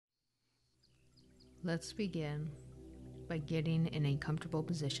Let's begin by getting in a comfortable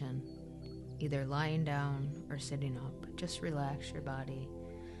position, either lying down or sitting up. Just relax your body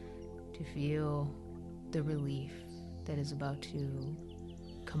to feel the relief that is about to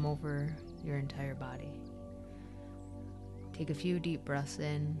come over your entire body. Take a few deep breaths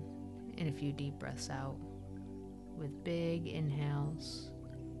in and a few deep breaths out with big inhales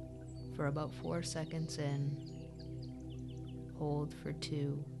for about 4 seconds in, hold for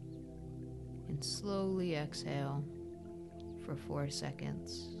 2, and slowly exhale for 4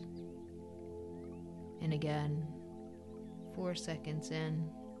 seconds. And again, 4 seconds in,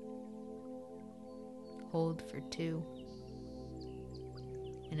 hold for 2,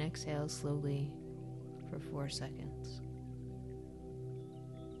 and exhale slowly for 4 seconds.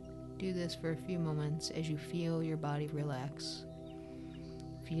 Do this for a few moments as you feel your body relax.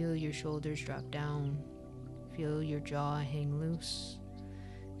 Feel your shoulders drop down. Feel your jaw hang loose.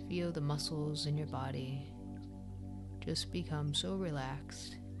 Feel the muscles in your body just become so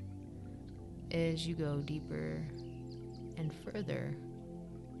relaxed as you go deeper and further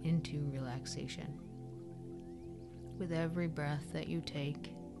into relaxation. With every breath that you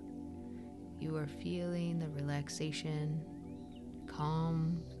take, you are feeling the relaxation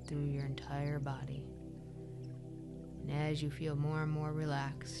calm through your entire body. And as you feel more and more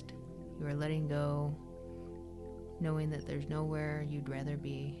relaxed, you are letting go, knowing that there's nowhere you'd rather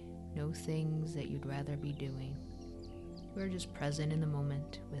be, no things that you'd rather be doing. You are just present in the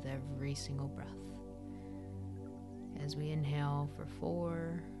moment with every single breath. As we inhale for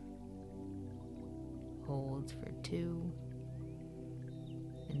 4, hold for 2,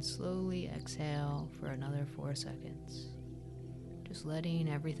 and slowly exhale for another 4 seconds. Just letting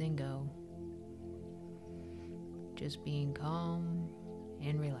everything go. Just being calm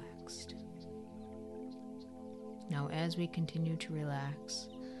and relaxed. Now, as we continue to relax,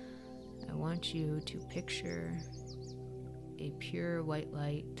 I want you to picture a pure white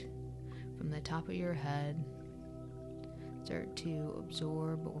light from the top of your head start to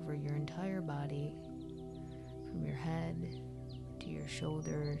absorb over your entire body, from your head to your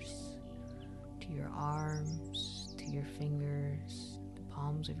shoulders, to your arms, to your fingers, the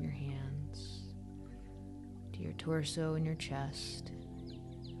palms of your hands, to your torso and your chest,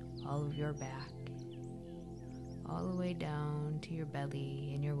 all of your back, all the way down to your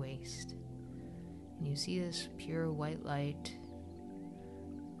belly and your waist. And you see this pure white light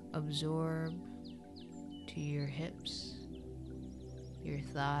absorb to your hips, your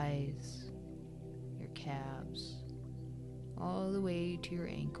thighs, your calves, all the way to your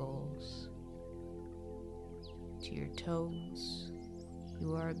ankles, to your toes.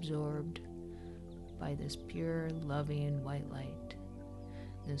 You are absorbed by this pure, loving white light.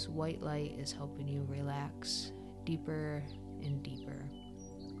 This white light is helping you relax deeper and deeper.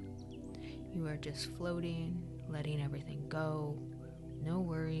 You are just floating, letting everything go. No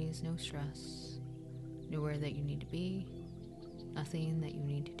worries, no stress. Nowhere that you need to be, nothing that you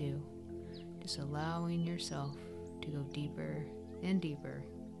need to do. Just allowing yourself to go deeper and deeper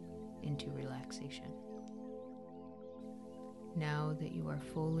into relaxation. Now that you are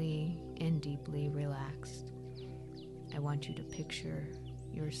fully and deeply relaxed, I want you to picture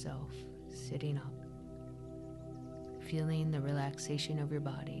yourself sitting up, feeling the relaxation of your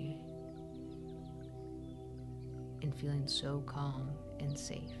body, and feeling so calm and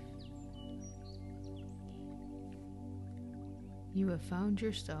safe. You have found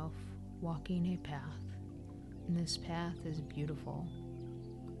yourself walking a path, and this path is beautiful.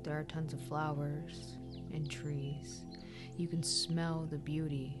 There are tons of flowers and trees. You can smell the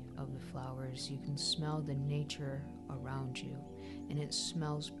beauty of the flowers. You can smell the nature around you, and it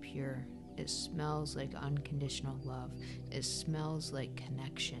smells pure. It smells like unconditional love. It smells like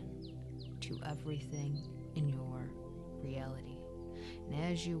connection to everything in your reality. And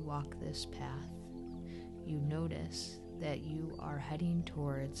as you walk this path, you notice that you are heading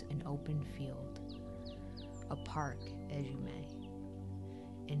towards an open field, a park as you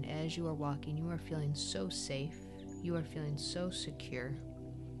may. And as you are walking, you are feeling so safe, you are feeling so secure,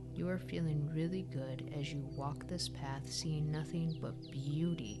 you are feeling really good as you walk this path, seeing nothing but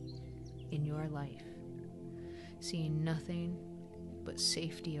beauty in your life, seeing nothing but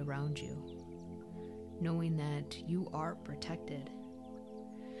safety around you, knowing that you are protected,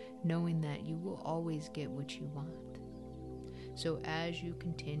 knowing that you will always get what you want. So as you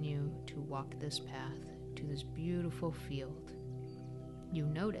continue to walk this path to this beautiful field, you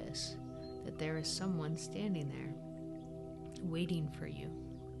notice that there is someone standing there waiting for you.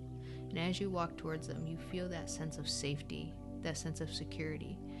 And as you walk towards them, you feel that sense of safety, that sense of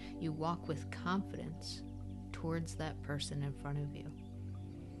security. You walk with confidence towards that person in front of you.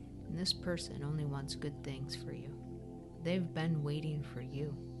 And this person only wants good things for you. They've been waiting for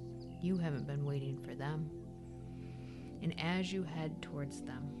you. You haven't been waiting for them. And as you head towards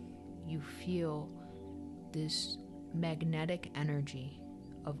them, you feel this magnetic energy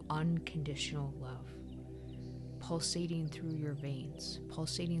of unconditional love pulsating through your veins,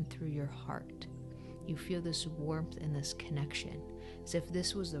 pulsating through your heart. You feel this warmth and this connection, as if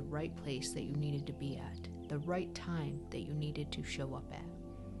this was the right place that you needed to be at, the right time that you needed to show up at.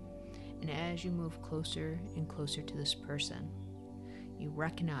 And as you move closer and closer to this person, you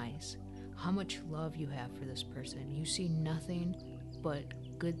recognize how much love you have for this person. You see nothing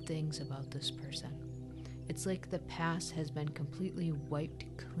but good things about this person. It's like the past has been completely wiped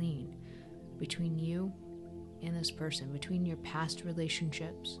clean between you and this person, between your past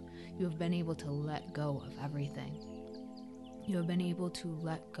relationships. You have been able to let go of everything. You have been able to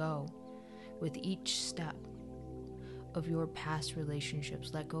let go with each step of your past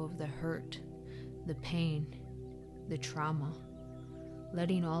relationships. Let go of the hurt, the pain, the trauma,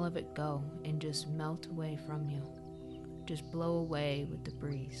 letting all of it go and just melt away from you. Just blow away with the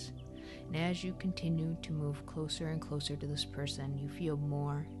breeze. And as you continue to move closer and closer to this person, you feel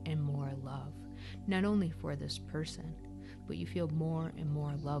more and more love. Not only for this person, but you feel more and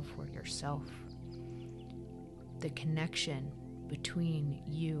more love for yourself. The connection between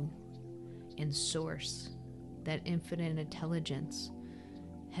you and Source, that infinite intelligence,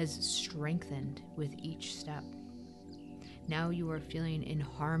 has strengthened with each step. Now you are feeling in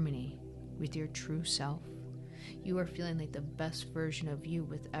harmony with your true self. You are feeling like the best version of you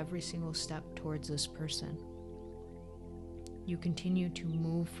with every single step towards this person. You continue to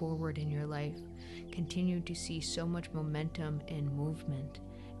move forward in your life, continue to see so much momentum and movement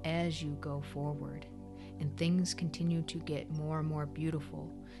as you go forward. And things continue to get more and more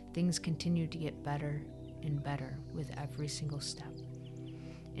beautiful. Things continue to get better and better with every single step.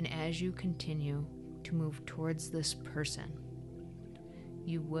 And as you continue to move towards this person,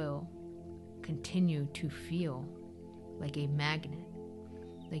 you will continue to feel like a magnet,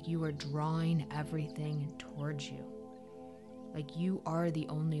 like you are drawing everything towards you, like you are the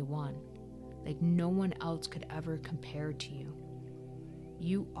only one, like no one else could ever compare to you.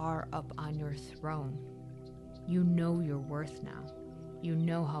 You are up on your throne. You know your worth now. You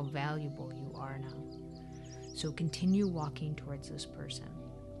know how valuable you are now. So continue walking towards this person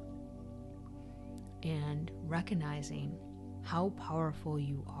and recognizing how powerful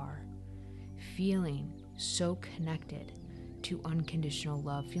you are, feeling so connected to unconditional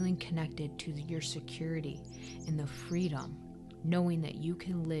love, feeling connected to your security and the freedom, knowing that you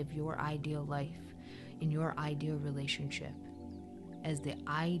can live your ideal life in your ideal relationship as the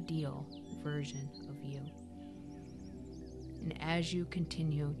ideal version of you. And as you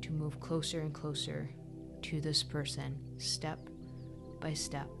continue to move closer and closer to this person, step by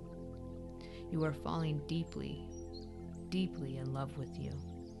step, you are falling deeply, deeply in love with you.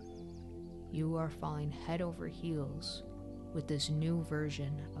 You are falling head over heels with this new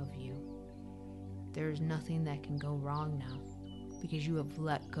version of you. There is nothing that can go wrong now because you have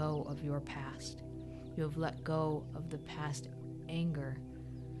let go of your past. You have let go of the past anger,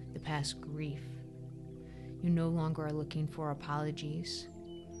 the past grief. You no longer are looking for apologies.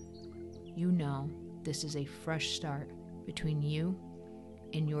 You know this is a fresh start between you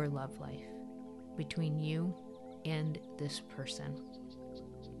and your love life, between you and this person.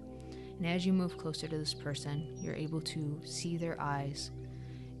 And as you move closer to this person, you're able to see their eyes.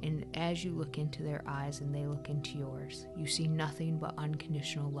 And as you look into their eyes and they look into yours, you see nothing but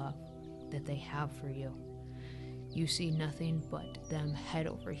unconditional love that they have for you. You see nothing but them head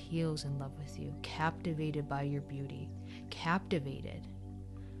over heels in love with you, captivated by your beauty, captivated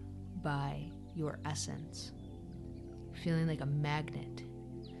by your essence, feeling like a magnet.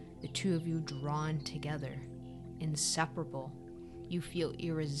 The two of you drawn together, inseparable. You feel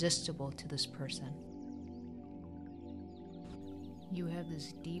irresistible to this person. You have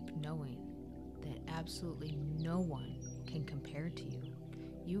this deep knowing that absolutely no one can compare to you.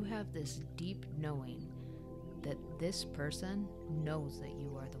 You have this deep knowing that this person knows that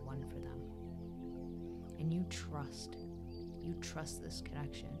you are the one for them. And you trust this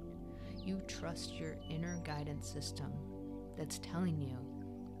connection. You trust your inner guidance system that's telling you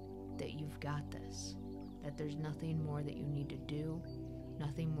that you've got this, that there's nothing more that you need to do,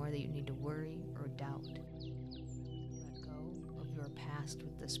 nothing more that you need to worry or doubt. Let go of your past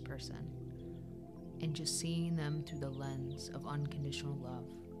with this person and just seeing them through the lens of unconditional love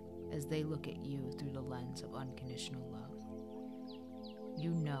as they look at you through the lens of unconditional love.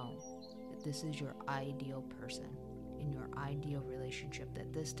 You know that this is your ideal person in your ideal relationship,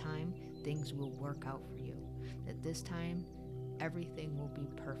 that this time things will work out for you, that this time everything will be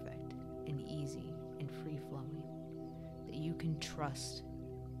perfect. trust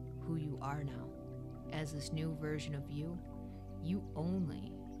who you are now. As this new version of you, you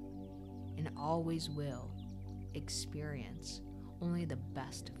only and always will experience only the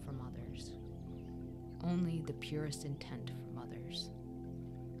best from others, only the purest intent from others,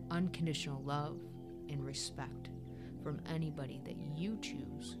 unconditional love and respect from anybody that you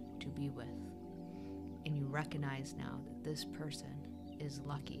choose to be with. And you recognize now that this person is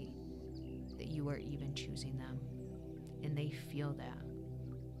lucky that you are even choosing them. And they feel that.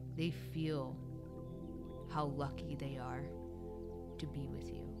 They feel how lucky they are to be with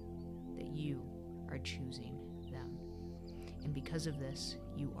you, that you are choosing them. And because of this,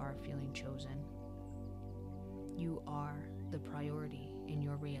 you are feeling chosen. You are the priority in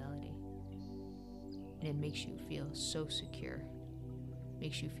your reality. And it makes you feel so secure,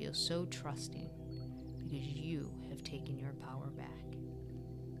 makes you feel so trusting, because you have taken your power back.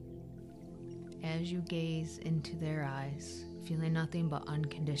 As you gaze into their eyes, feeling nothing but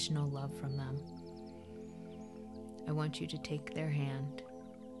unconditional love from them, I want you to take their hand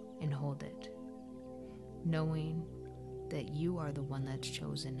and hold it, knowing that you are the one that's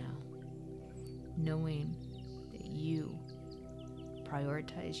chosen now, knowing that you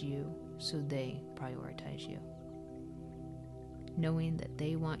prioritize you so they prioritize you, knowing that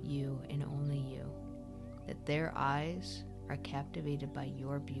they want you and only you, that their eyes are captivated by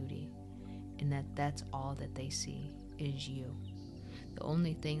your beauty, and that that's all that they see is you. The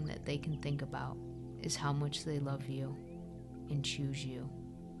only thing that they can think about is how much they love you and choose you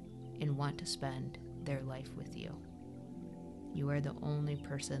and want to spend their life with you. You are the only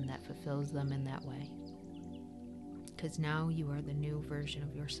person that fulfills them in that way, because now you are the new version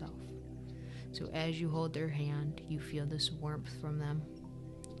of yourself. So as you hold their hand, you feel this warmth from them.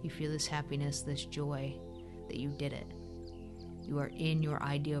 You feel this happiness, this joy that you did it. You are in your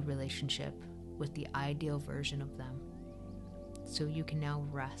ideal relationship with the ideal version of them. So you can now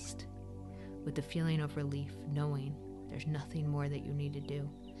rest with the feeling of relief, knowing there's nothing more that you need to do,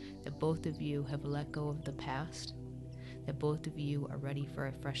 that both of you have let go of the past, that both of you are ready for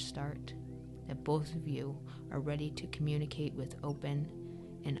a fresh start, that both of you are ready to communicate with open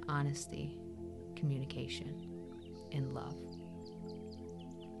and honesty communication and love.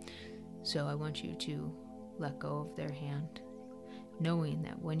 So I want you to let go of their hand, knowing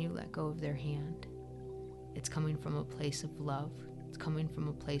that when you let go of their hand, it's coming from a place of love. It's coming from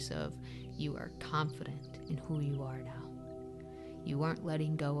a place of you are confident in who you are now. You aren't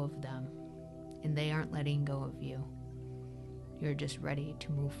letting go of them, and they aren't letting go of you. You're just ready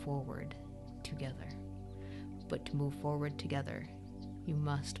to move forward together. But to move forward together, you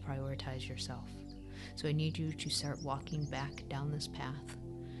must prioritize yourself. So I need you to start walking back down this path.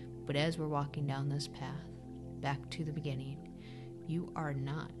 But as we're walking down this path, back to the beginning, you are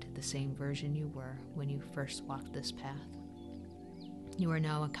not the same version you were when you first walked this path. You are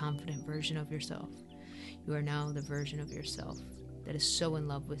now a confident version of yourself. You are now the version of yourself that is so in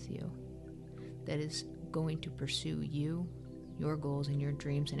love with you, that is going to pursue you, your goals, and your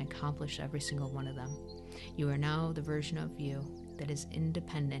dreams and accomplish every single one of them. You are now the version of you that is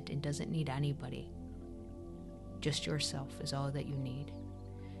independent and doesn't need anybody. Just yourself is all that you need.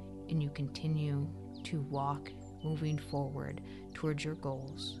 And you continue to walk, moving forward towards your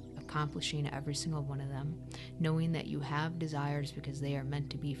goals, accomplishing every single one of them, knowing that you have desires because they are meant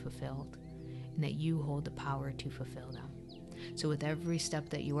to be fulfilled, and that you hold the power to fulfill them. So with every step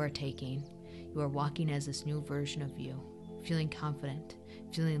that you are taking, you are walking as this new version of you, feeling confident,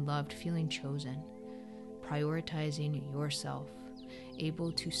 feeling loved, feeling chosen, prioritizing yourself,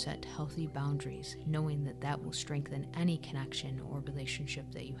 able to set healthy boundaries, knowing that that will strengthen any connection or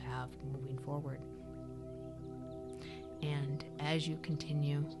relationship that you have moving forward. And as you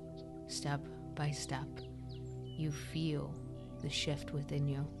continue step by step, you feel the shift within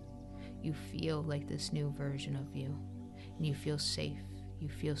you. You feel like this new version of you, and you feel safe. You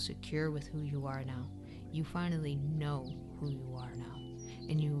feel secure with who you are now. You finally know who you are now,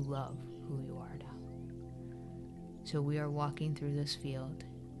 and you love who you are now. So we are walking through this field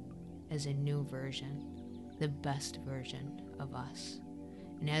as a new version, the best version of us.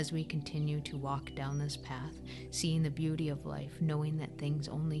 And as we continue to walk down this path, seeing the beauty of life, knowing that things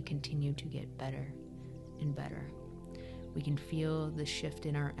only continue to get better and better, we can feel the shift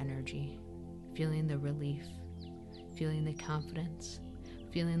in our energy, feeling the relief, feeling the confidence,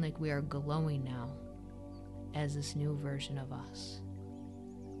 feeling like we are glowing now as this new version of us.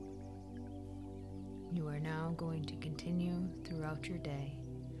 You are now going to continue throughout your day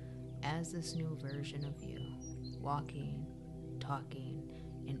as this new version of you, walking, talking,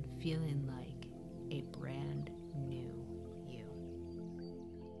 and feeling like a brand new